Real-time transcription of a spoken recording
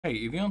Hey,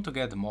 if you want to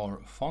get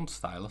more font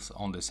styles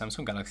on the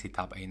Samsung Galaxy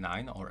Tab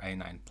A9 or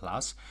A9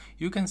 Plus,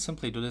 you can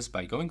simply do this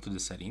by going to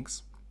the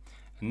settings.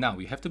 And now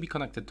you have to be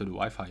connected to the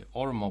Wi-Fi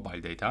or mobile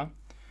data,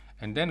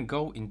 and then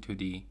go into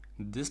the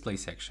display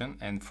section,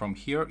 and from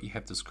here you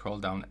have to scroll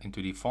down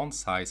into the font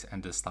size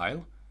and the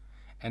style,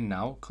 and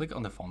now click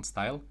on the font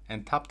style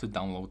and tap to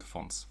download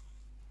fonts.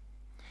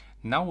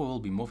 Now we will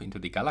be moved into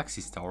the Galaxy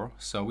Store,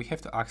 so we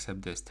have to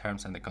accept these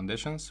terms and the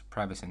conditions,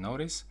 privacy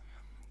notice,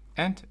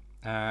 and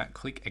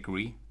click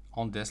agree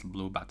on this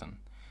blue button.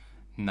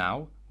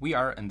 Now we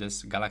are in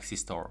this Galaxy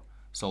Store.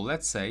 So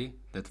let's say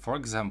that, for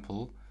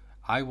example,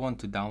 I want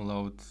to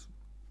download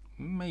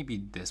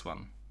maybe this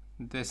one,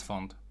 this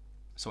font.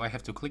 So I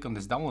have to click on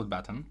this download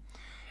button,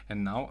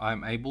 and now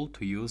I'm able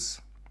to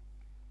use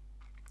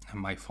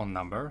my phone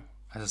number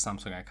as a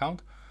Samsung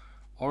account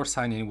or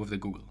sign in with the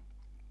Google.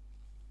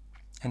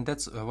 And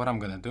that's what I'm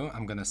gonna do.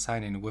 I'm gonna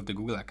sign in with the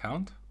Google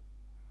account.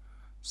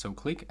 So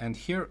click, and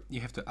here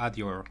you have to add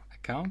your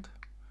account.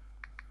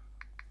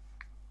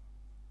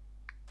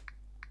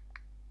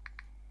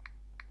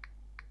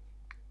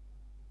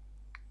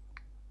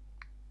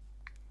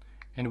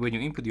 And when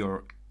you input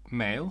your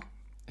mail,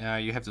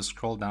 you have to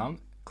scroll down,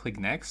 click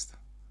next.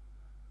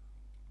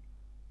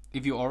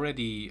 If you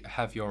already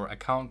have your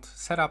account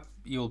set up,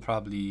 you'll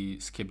probably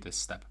skip this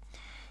step.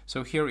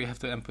 So here you have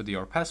to input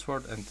your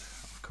password, and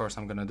of course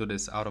I'm gonna do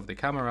this out of the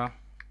camera.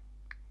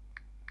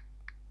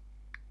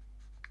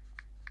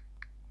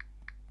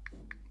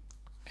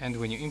 And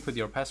when you input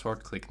your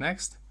password, click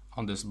next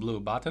on this blue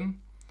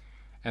button,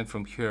 and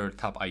from here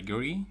tap I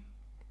agree.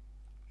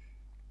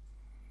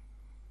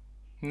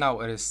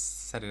 Now it is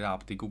set it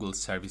up the Google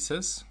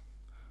services.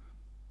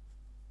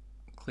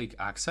 Click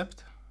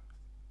accept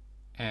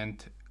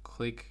and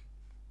click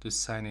to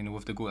sign in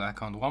with the Google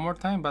account one more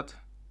time, but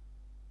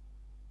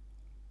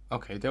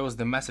okay, there was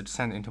the message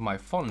sent into my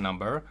phone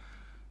number,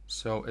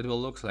 so it will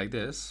look like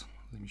this.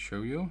 Let me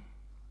show you.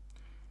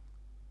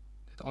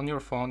 On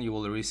your phone you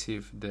will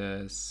receive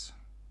this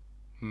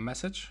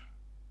message,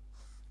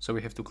 so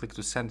we have to click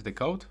to send the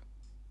code.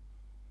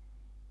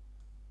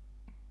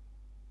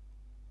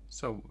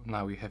 So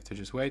now we have to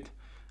just wait,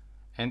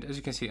 and as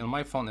you can see on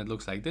my phone it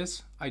looks like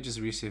this. I just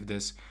received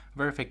this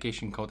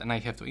verification code and I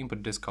have to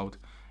input this code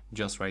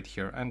just right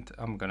here, and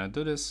I'm gonna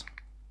do this.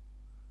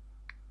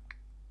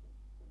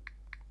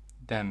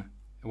 Then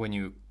when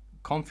you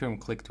confirm,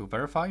 click to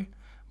verify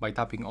by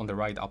tapping on the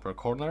right upper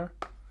corner,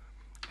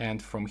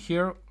 and from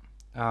here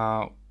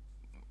I'm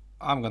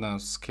gonna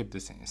skip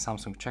this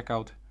Samsung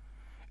checkout,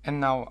 and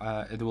now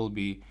it will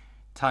be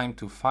time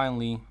to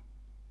finally,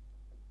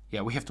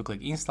 we have to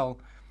click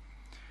install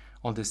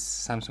on this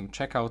Samsung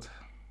checkout.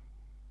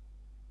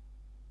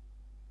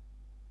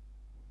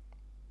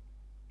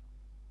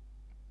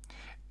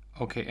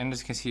 Okay, and as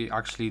you can see,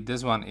 actually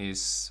this one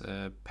is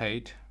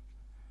paid,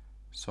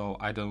 so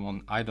I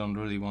don't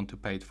really want to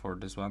pay for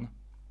this one.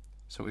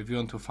 So if you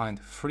want to find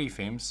free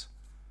themes,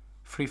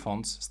 free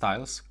fonts,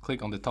 styles,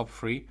 click on the top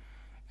three,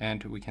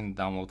 and we can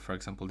download, for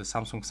example, the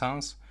Samsung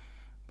Sans.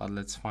 But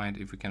let's find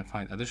if we can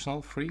find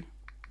additional free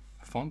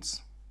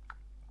fonts.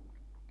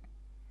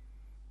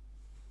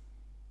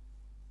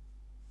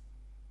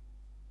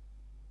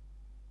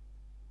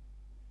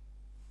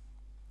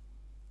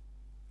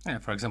 Yeah,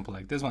 for example,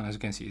 like this one, as you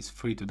can see, is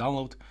free to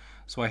download.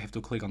 So I have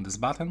to click on this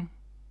button.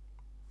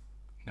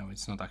 No,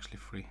 it's not actually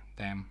free.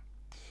 Damn.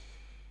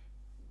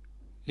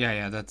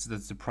 Yeah, that's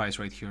the price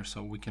right here,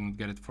 so we can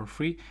get it for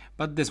free.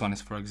 But this one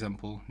is, for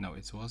example, no,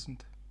 it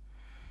wasn't.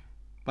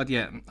 But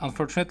yeah,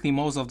 unfortunately,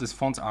 most of these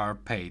fonts are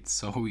paid,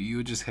 so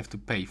you just have to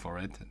pay for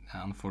it,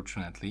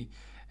 unfortunately.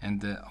 And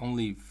the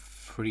only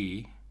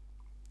free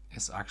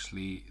is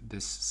actually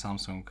this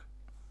Samsung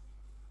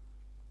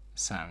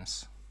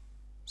Sans,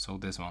 so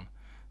this one.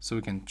 So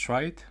we can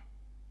try it.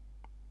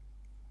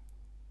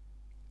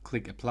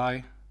 Click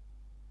apply,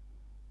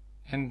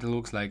 and it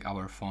looks like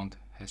our font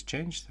has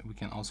changed. We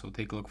can also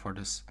take a look for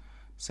this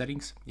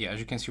settings. Yeah,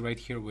 as you can see right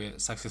here, we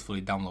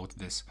successfully downloaded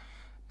this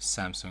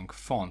Samsung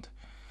font.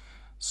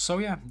 So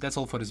yeah, that's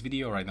all for this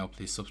video right now.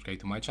 Please subscribe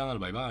to my channel.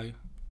 Bye bye.